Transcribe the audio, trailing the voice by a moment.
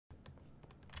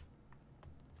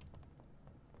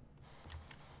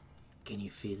Can you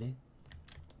feel it?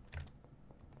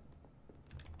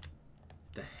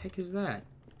 The heck is that?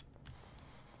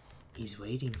 He's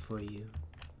waiting for you.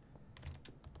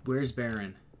 Where's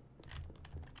Baron?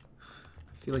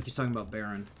 I feel like he's talking about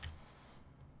Baron.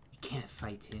 You can't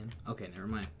fight him. Okay, never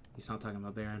mind. He's not talking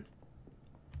about Baron.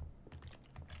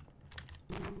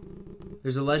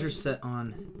 There's a ledger set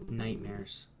on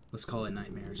nightmares. Let's call it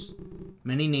nightmares.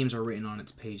 Many names are written on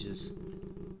its pages.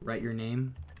 Write your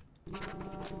name.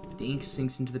 The ink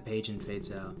sinks into the page and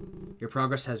fades out. Your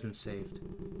progress has been saved.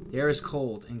 The air is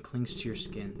cold and clings to your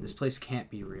skin. This place can't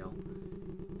be real.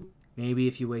 Maybe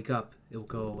if you wake up, it will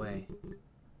go away.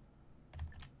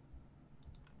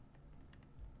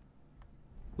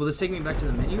 Will this take me back to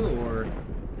the menu, or...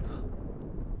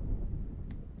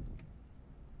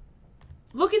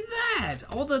 Look at that!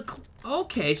 All the...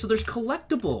 Okay, so there's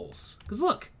collectibles. Because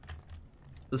look.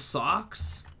 The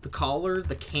socks, the collar,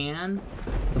 the can,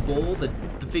 the bowl, the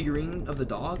figurine of the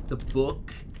dog, the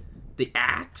book, the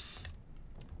axe.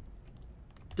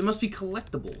 There must be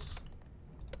collectibles.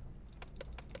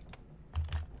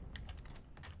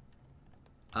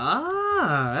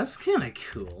 Ah, that's kind of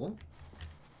cool.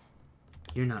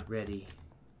 You're not ready.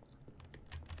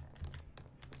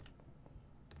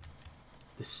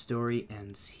 The story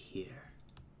ends here.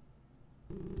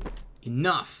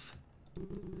 Enough!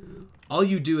 All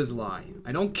you do is lie.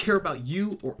 I don't care about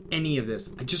you or any of this.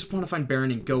 I just want to find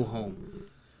Baron and go home.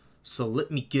 So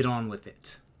let me get on with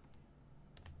it.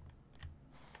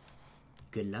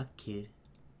 Good luck, kid.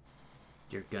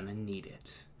 You're gonna need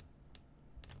it.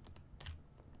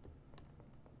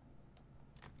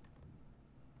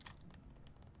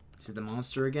 Is it the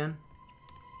monster again?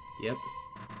 Yep.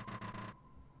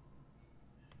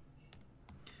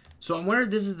 So I wonder if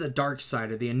this is the dark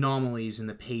side of the anomalies in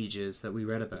the pages that we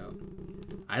read about.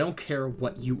 I don't care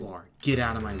what you are. Get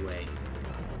out of my way.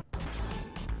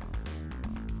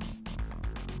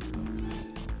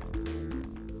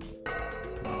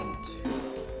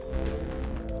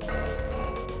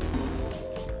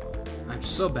 I'm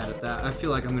so bad at that. I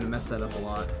feel like I'm gonna mess that up a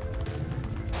lot.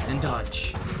 And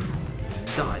dodge.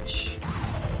 Dodge.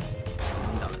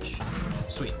 And dodge.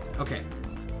 Sweet. Okay.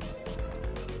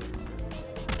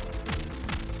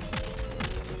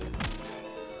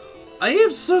 I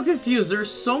am so confused. There's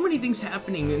so many things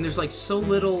happening and there's like so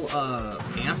little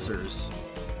answers.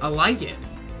 I like it.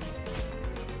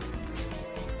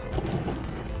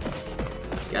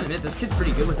 Gotta admit, this kid's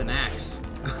pretty good with an axe.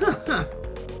 Okay.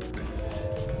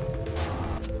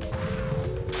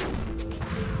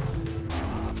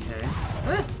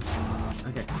 Ah.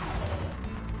 Okay.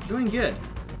 Doing good.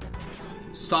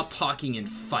 Stop talking and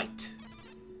fight.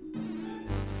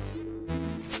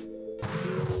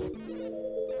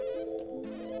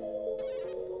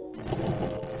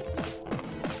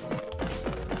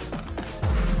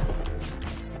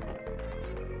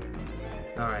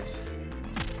 Alright.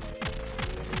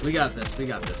 We got this, we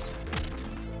got this.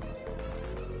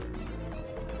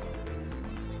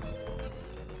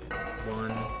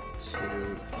 One,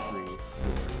 two, three,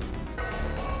 four.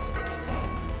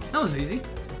 That was easy.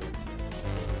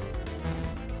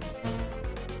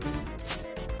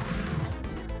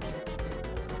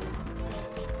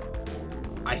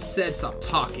 I said stop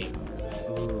talking.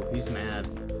 Ooh, he's mad.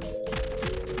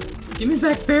 Give me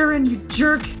back Baron, you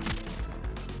jerk!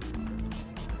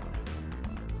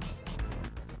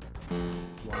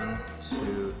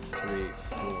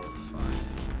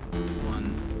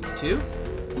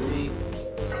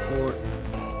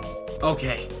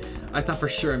 Okay, I thought for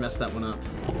sure I messed that one up.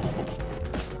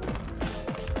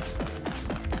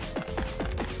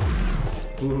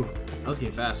 Ooh, that was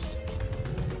getting fast.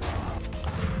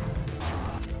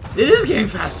 It is getting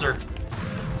faster!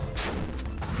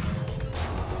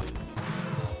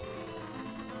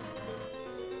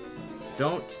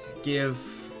 Don't give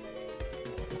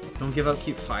up,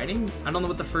 keep fighting? I don't know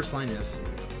what the first line is.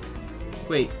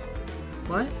 Wait,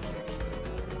 what?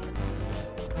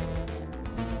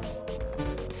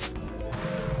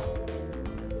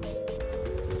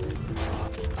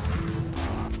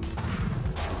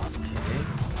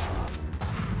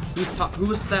 Who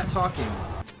was that talking?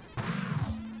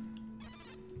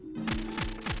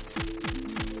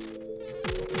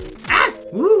 Ah!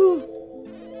 Woo!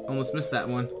 Almost missed that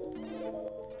one.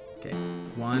 Okay.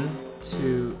 1,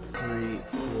 2, 3,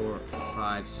 4,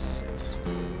 5, 6.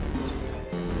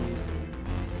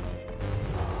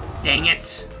 Dang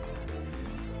it!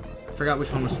 I forgot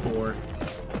which one was 4.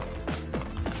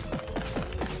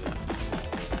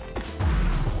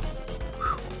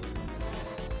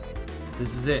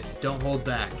 This is it. Don't hold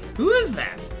back. Who is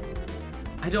that?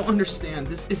 I don't understand.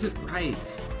 This isn't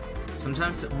right.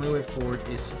 Sometimes the only way forward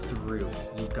is through.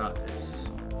 You got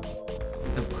this. Is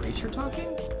the creature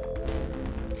talking?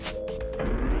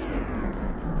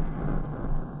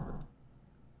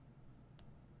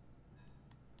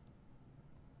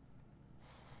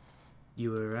 You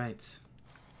were right.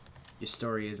 Your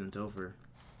story isn't over.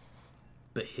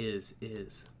 But his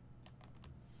is.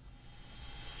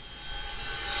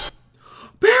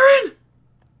 Baron!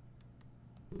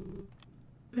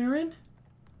 Baron?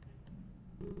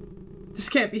 This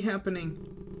can't be happening.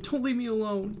 Don't leave me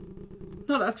alone.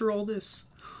 Not after all this.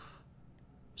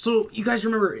 So, you guys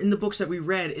remember, in the books that we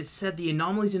read, it said the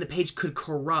anomalies in the page could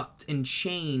corrupt and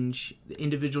change the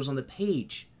individuals on the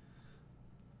page.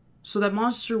 So that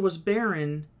monster was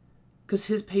Baron because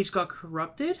his page got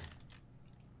corrupted?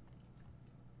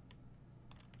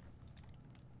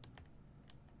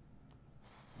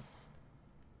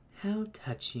 How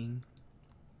touching.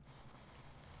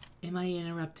 Am I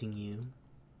interrupting you?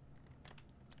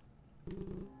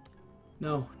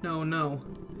 No, no, no.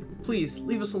 Please,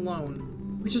 leave us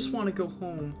alone. We just want to go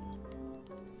home.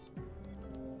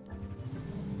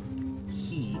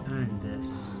 He earned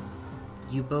this.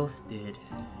 You both did.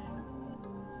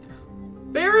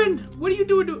 Baron! What are you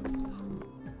doing to...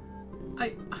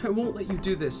 I won't let you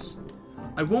do this.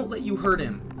 I won't let you hurt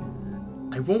him.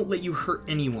 I won't let you hurt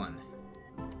anyone.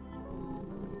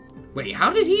 Wait,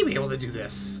 how did he be able to do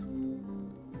this?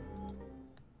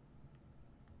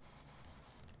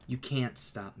 You can't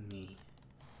stop me.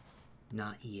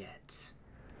 Not yet.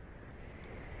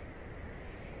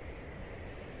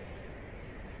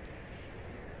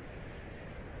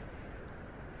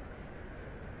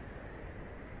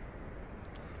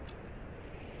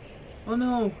 Oh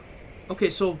no. Okay,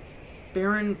 so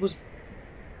Baron was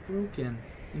broken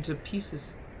into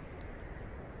pieces.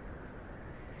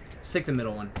 Let's take the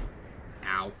middle one.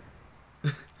 Ow.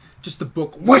 Just the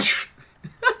book. Whoosh!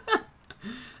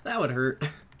 That would hurt.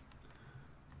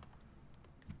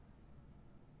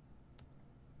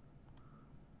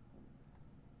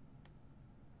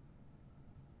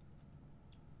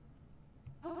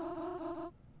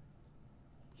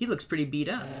 He looks pretty beat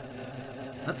up.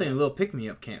 Nothing a little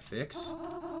pick-me-up can't fix.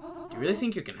 Do you really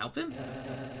think you can help him?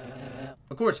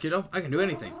 Of course, kiddo. I can do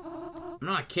anything. I'm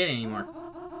not a kid anymore.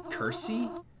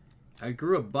 Cursey? I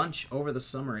grew a bunch over the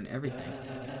summer and everything.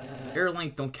 Air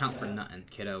length don't count for nothing,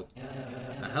 kiddo.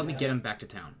 Now help me get him back to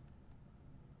town.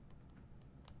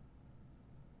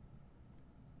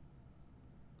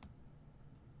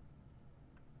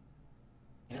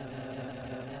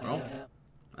 Well,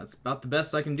 that's about the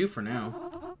best I can do for now.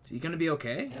 Is he gonna be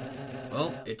okay?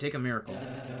 Well, it'd take a miracle.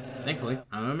 Thankfully,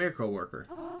 I'm a miracle worker.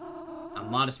 A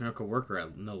modest miracle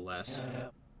worker, no less.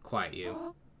 Quiet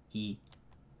you. He...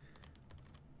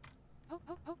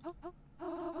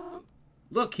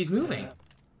 Look, he's moving.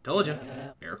 Told you.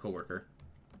 Miracle worker.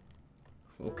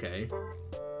 Okay.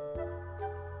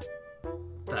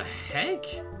 The heck?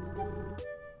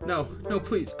 No, no,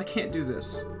 please. I can't do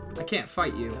this. I can't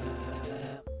fight you.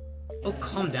 Oh,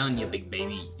 calm down, you big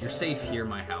baby. You're safe here,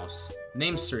 my house.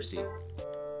 Name's Cersei.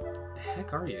 The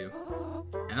heck are you?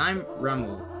 And I'm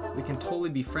Remel. We can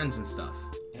totally be friends and stuff.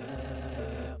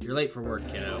 You're late for work,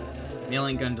 kiddo. Mail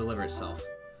ain't gonna deliver itself.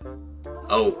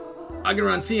 Oh! I can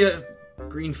run. See ya,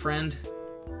 green friend.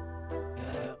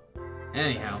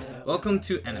 Anyhow, welcome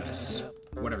to Enemies.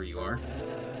 Whatever you are.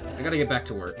 I gotta get back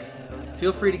to work.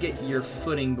 Feel free to get your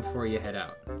footing before you head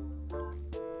out.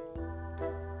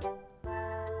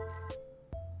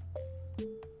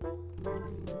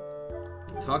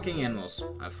 Talking animals.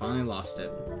 I finally lost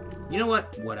it. You know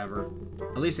what? Whatever.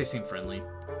 At least they seem friendly.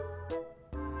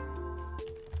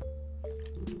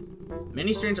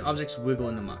 Many strange objects wiggle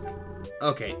in the muck.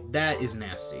 Okay, that is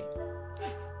nasty.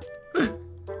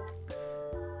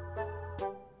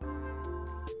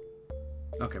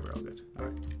 Okay, we're all good.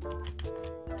 Alright.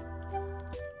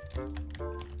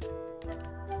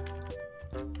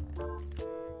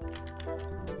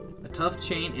 A tough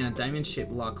chain and a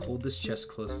diamond-shaped lock hold this chest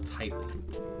closed tightly.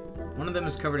 One of them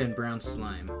is covered in brown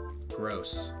slime.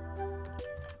 Gross.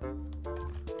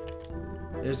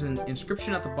 There's an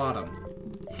inscription at the bottom.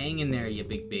 Hang in there, you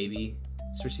big baby.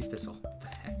 Cersei Thistle. What the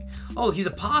heck? Oh, he's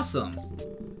a possum!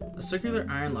 A circular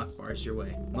iron lock bars your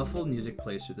way. Muffled music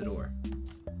plays through the door.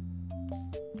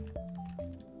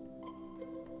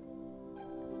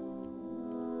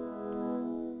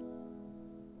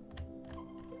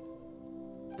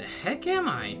 The heck am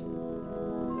I?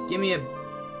 Give me a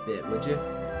bit, would you?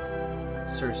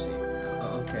 Cersei.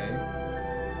 Okay.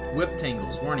 Whip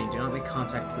tangles. Warning, do not make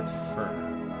contact with fur.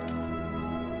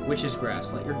 Witch's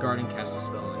grass. Let your guardian cast a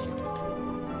spell on you.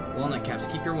 Walnut caps.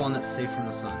 Keep your walnuts safe from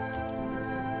the sun.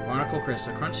 Barnacle crisp,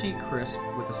 a crunchy crisp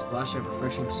with a splash of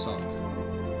refreshing salt.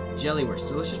 Jellyworks,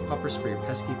 delicious poppers for your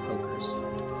pesky pokers.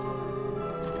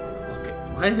 Okay,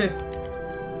 what?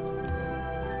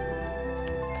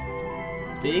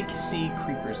 Big sea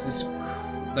creepers.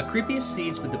 The creepiest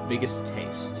seeds with the biggest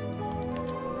taste.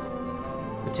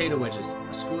 Potato wedges,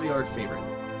 a schoolyard favorite.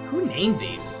 Who named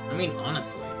these? I mean,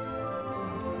 honestly.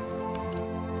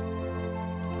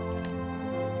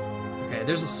 Okay,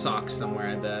 there's a sock somewhere,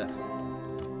 I bet.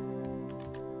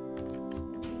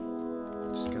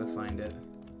 Just gotta find it.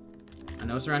 I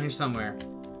know it's around here somewhere.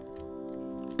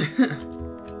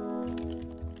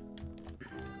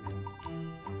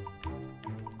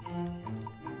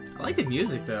 I like the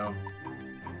music, though.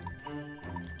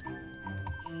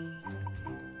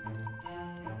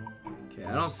 Okay,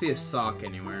 I don't see a sock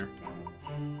anywhere.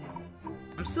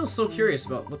 I'm still so curious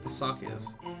about what the sock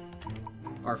is.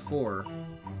 R4.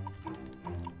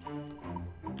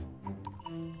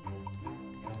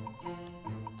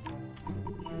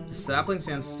 The sapling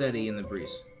stands steady in the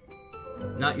breeze.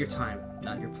 Not your time,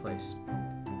 not your place.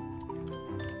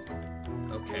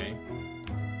 Okay.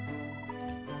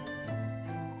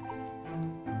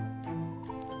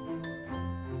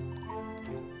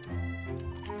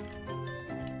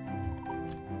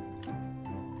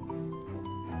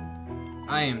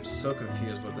 I am so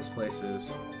confused what this place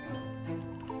is.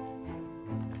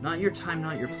 Not your time,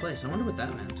 not your place. I wonder what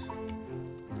that meant.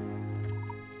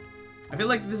 I feel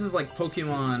like this is like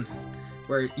Pokemon,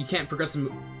 where you can't progress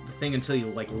the thing until you,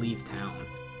 like, leave town.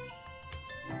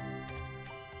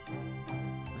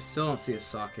 I still don't see a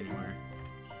sock anywhere.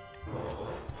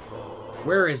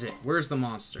 Where is it? Where's the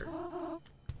monster?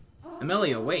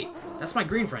 Amelia, wait. That's my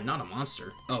green friend, not a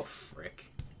monster. Oh, frick.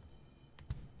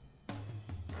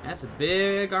 That's a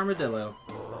big armadillo.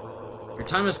 Your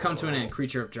time has come to an end,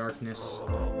 creature of darkness.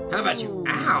 How about you?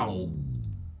 Ow!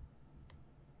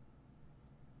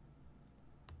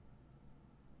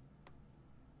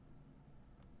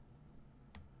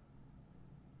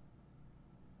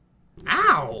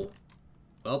 Ow!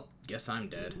 Well, guess I'm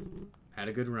dead. Had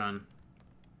a good run.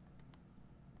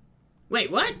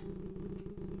 Wait, what?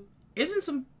 Isn't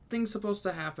something supposed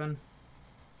to happen?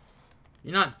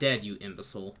 You're not dead, you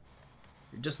imbecile.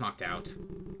 You're just knocked out.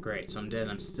 Great, so I'm dead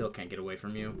and I still can't get away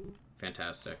from you.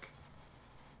 Fantastic.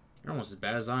 You're almost as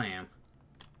bad as I am.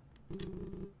 The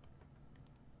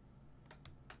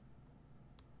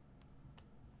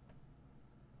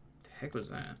heck was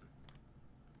that?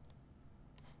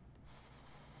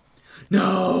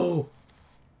 No!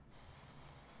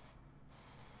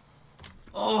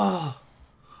 Oh!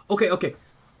 Okay.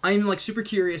 I'm, like, super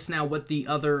curious now what the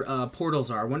other portals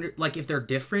are. I wonder, like, if they're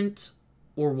different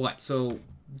or what. So,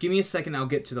 give me a second. I'll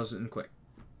get to those in quick.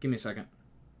 Give me a second.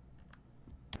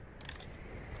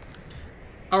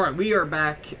 Alright, we are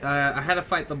back. I had to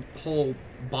fight the whole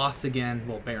boss again.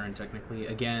 Well, Baron, technically,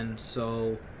 again.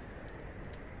 So,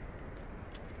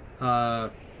 yeah,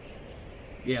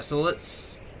 so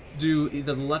let's do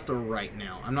either the left or right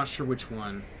now. I'm not sure which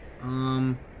one.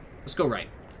 Let's go right.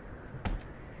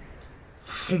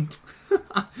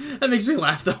 That makes me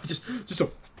laugh, though. Just a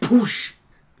poosh.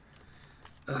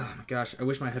 Oh my gosh, I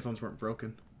wish my headphones weren't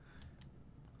broken.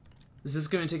 Is this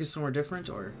going to take us somewhere different,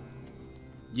 or?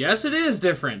 Yes, it is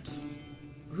different!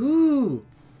 Ooh!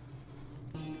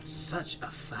 Such a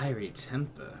fiery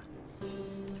temper.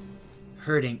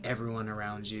 Hurting everyone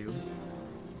around you.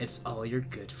 It's all you're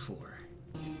good for.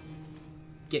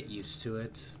 Get used to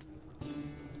it.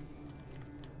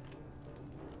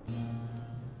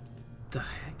 The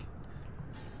heck?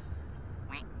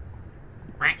 What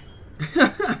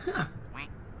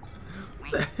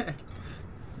the heck?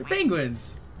 They're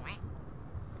penguins!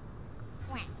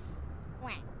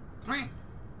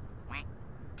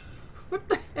 What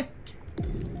the heck?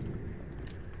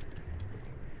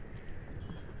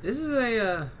 This is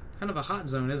a, kind of a hot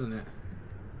zone, isn't it?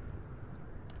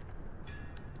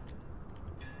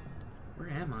 Where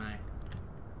am I?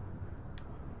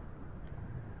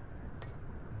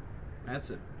 That's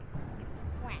it.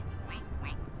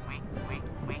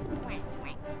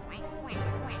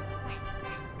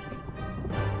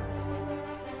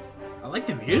 I like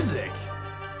the music.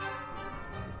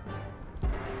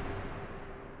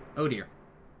 Oh dear.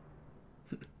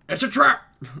 It's a trap!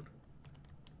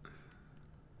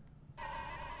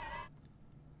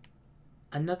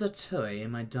 Another toy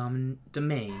in my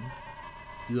domain.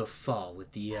 You will fall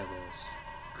with the others,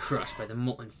 crushed by the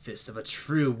molten fist of a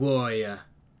true warrior.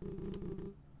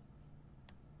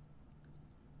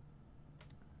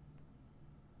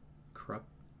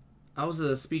 That was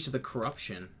a speech of the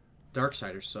corruption.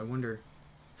 Darksiders, so I wonder...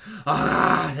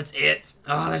 Ah, that's it!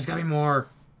 Ah, there's gotta be more.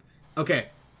 Okay.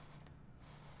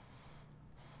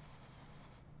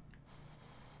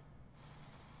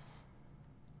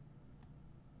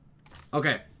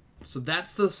 Okay, so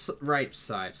that's the right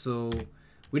side. So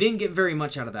we didn't get very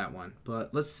much out of that one,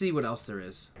 but let's see what else there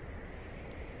is.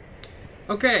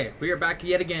 Okay, we are back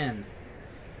yet again.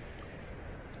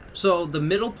 So the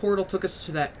middle portal took us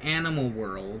to that animal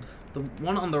world. The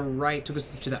one on the right took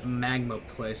us to that magma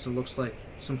place. It looks like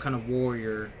some kind of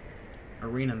warrior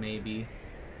arena, maybe.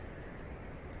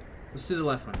 Let's do the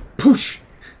left one. Poosh!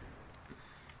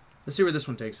 Let's see where this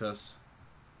one takes us.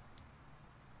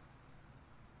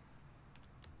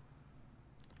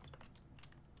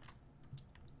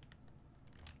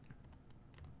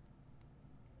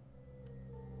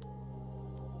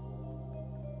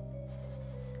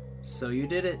 So you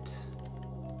did it.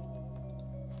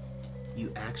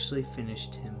 You actually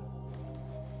finished him.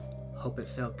 Hope it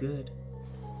felt good.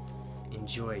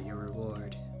 Enjoy your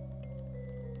reward.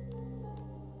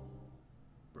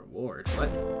 Reward? What?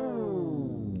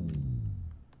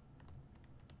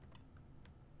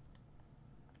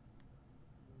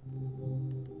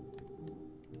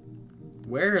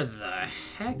 Where the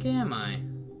heck am I?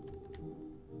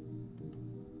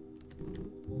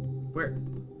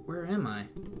 Where am I?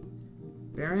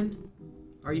 Baron?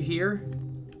 Are you here?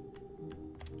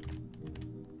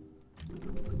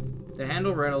 The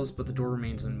handle rattles, but the door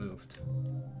remains unmoved.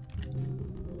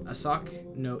 A sock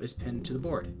note is pinned to the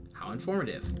board. How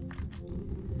informative.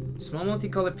 Small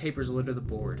multicolored papers litter the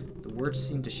board. The words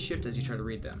seem to shift as you try to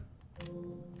read them.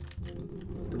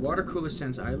 The water cooler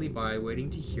stands idly by, waiting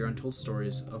to hear untold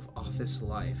stories of office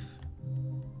life.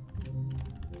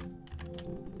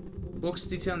 Books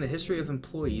detailing the history of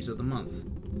employees of the month.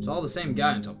 It's all the same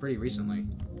guy until pretty recently.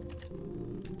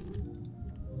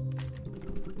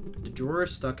 The drawer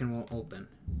is stuck and won't open.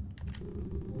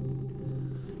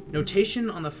 Notation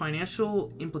on the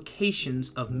financial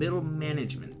implications of middle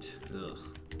management. Ugh.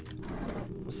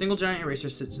 A single giant eraser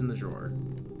sits in the drawer.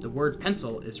 The word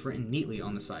pencil is written neatly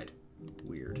on the side.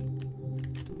 Weird.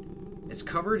 It's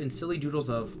covered in silly doodles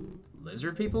of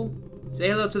lizard people? Say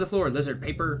hello to the floor, lizard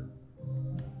paper.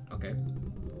 Okay.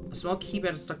 A small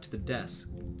keypad is stuck to the desk.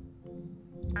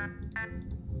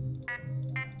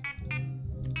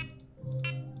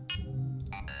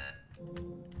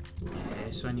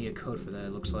 Okay, so I need a code for that,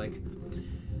 it looks like.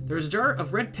 There's a jar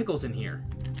of red pickles in here.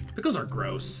 Pickles are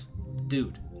gross.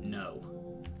 Dude, no.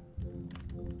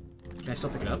 Can I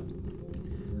still pick it up?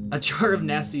 A jar of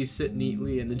nasties sit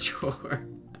neatly in the drawer.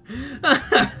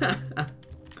 I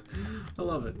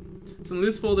love it. Some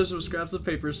loose folders with scraps of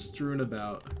paper strewn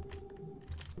about.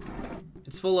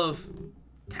 It's full of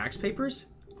tax papers?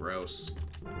 Gross.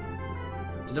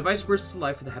 The device bursts to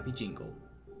life with a happy jingle.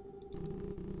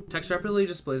 Text rapidly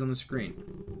displays on the screen.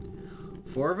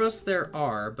 4 of us there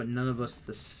are, but none of us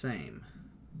the same.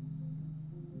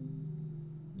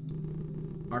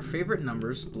 Our favorite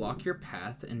numbers block your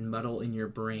path and muddle in your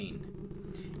brain.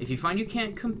 If you find you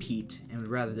can't compete and would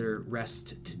rather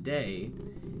rest today,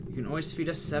 you can always feed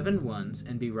us 7 ones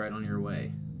and be right on your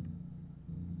way.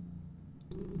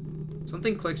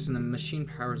 Something clicks and the machine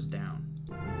powers down.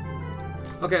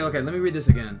 Okay, let me read this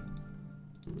again.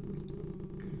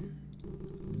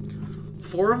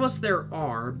 4 of us there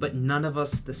are, but none of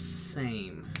us the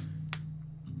same.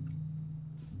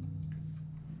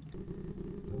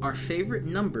 Our favorite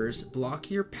numbers block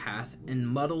your path and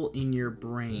muddle in your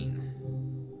brain.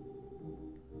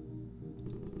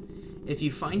 If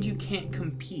you find you can't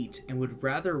compete and would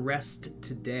rather rest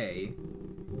today,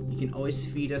 you can always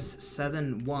feed us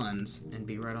 7 ones and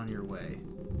be right on your way.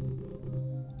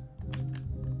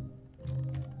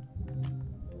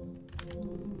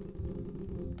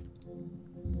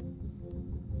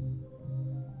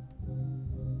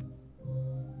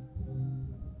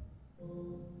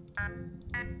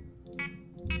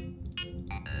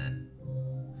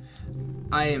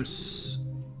 I am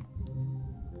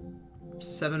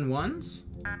 7 ones?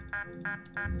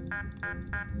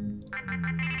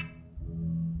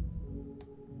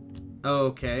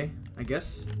 Okay, I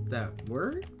guess that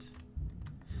worked?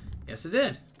 Yes, it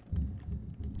did.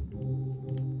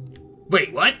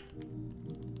 Wait, what?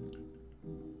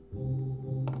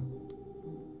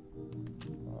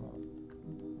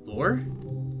 Lore?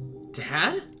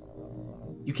 Dad?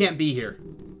 You can't be here.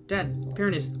 Dad,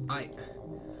 Baron is...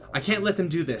 I can't let them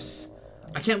do this.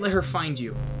 I can't let her find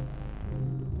you.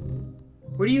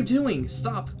 What are you doing?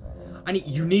 Stop.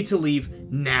 You need to leave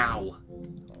now.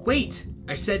 Wait,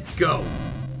 I said go.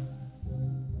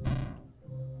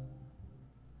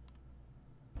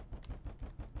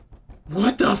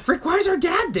 What the frick? Why is our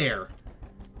dad there?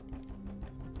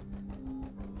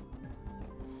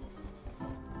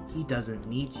 He doesn't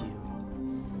need you.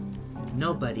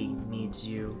 Nobody needs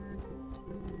you.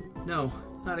 No,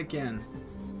 not again.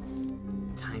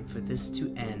 Time for this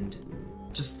to end.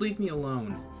 Just leave me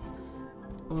alone.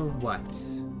 Or what?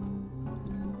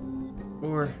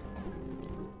 Or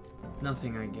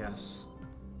nothing, I guess.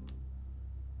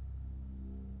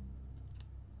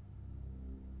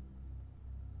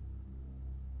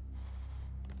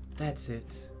 That's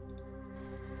it.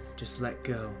 Just let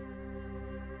go.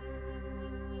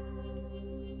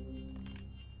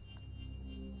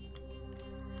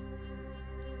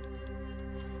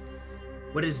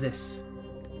 What is this?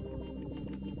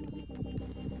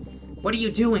 What are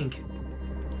you doing?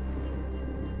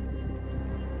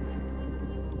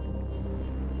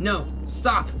 No,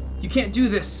 stop! You can't do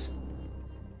this!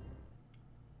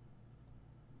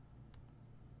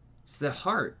 It's the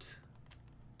heart.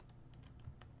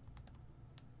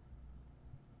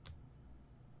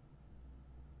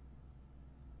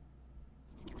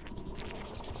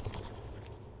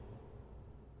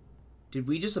 Did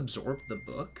we just absorb the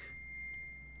book?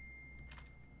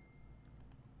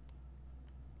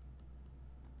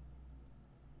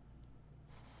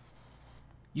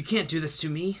 You can't do this to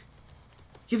me.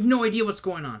 You have no idea what's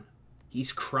going on.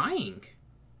 He's crying.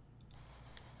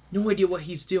 No idea what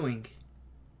he's doing.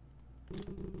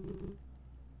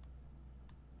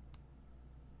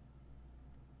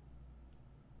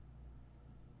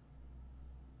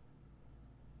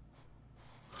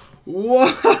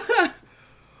 What?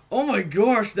 Oh my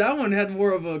gosh, that one had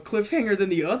more of a cliffhanger than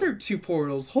the other two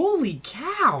portals. Holy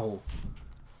cow.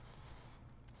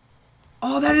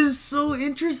 Oh, that is so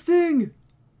interesting.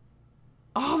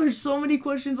 Oh, there's so many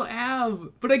questions I have,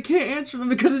 but I can't answer them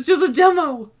because it's just a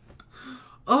demo.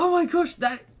 Oh my gosh,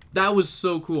 that was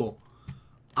so cool.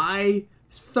 I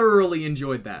thoroughly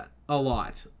enjoyed that a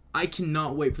lot. I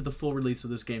cannot wait for the full release of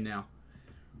this game now.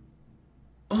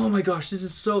 Oh my gosh, this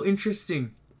is so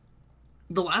interesting.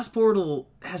 The last portal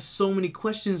has so many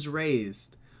questions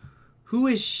raised. Who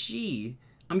is she?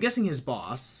 I'm guessing his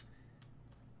boss.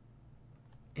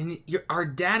 And our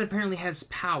dad apparently has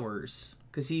powers.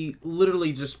 Because he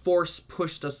literally just force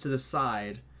pushed us to the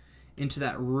side into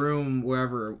that room,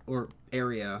 wherever, or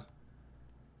area.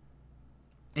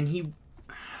 And he...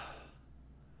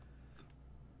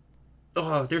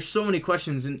 Oh, there's so many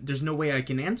questions and there's no way I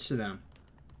can answer them.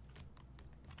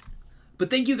 But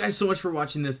thank you guys so much for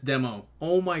watching this demo.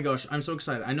 Oh my gosh, I'm so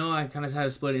excited. I know I kind of had to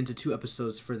split it into 2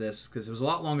 episodes for this because it was a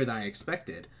lot longer than I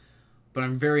expected. But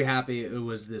I'm very happy it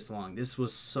was this long. This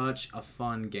was such a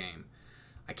fun game.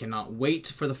 I cannot wait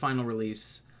for the final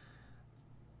release.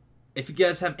 If you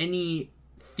guys have any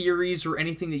theories or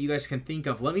anything that you guys can think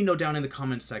of, let me know down in the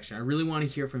comments section. I really want to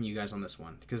hear from you guys on this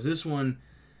one. Because this one,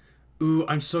 ooh,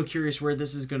 I'm so curious where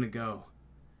this is going to go.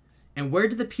 And where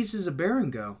did the pieces of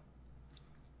Baron go?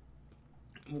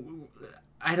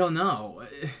 I don't know.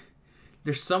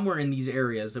 There's somewhere in these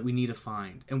areas that we need to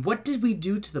find. And what did we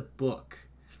do to the book?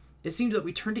 It seems that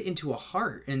we turned it into a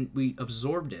heart and we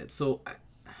absorbed it. So...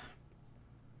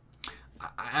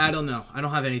 I don't know. I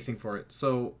don't have anything for it.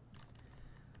 So,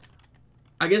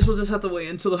 I guess we'll just have to wait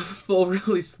until the full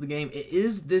release of the game. It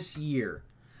is this year.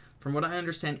 From what I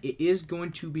understand, it is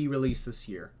going to be released this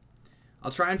year. I'll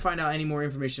try and find out any more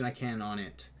information I can on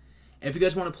it. If you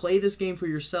guys want to play this game for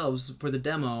yourselves, for the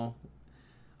demo,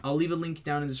 I'll leave a link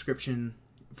down in the description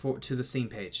to the Steam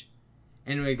page.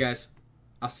 Anyway, guys,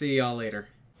 I'll see y'all later.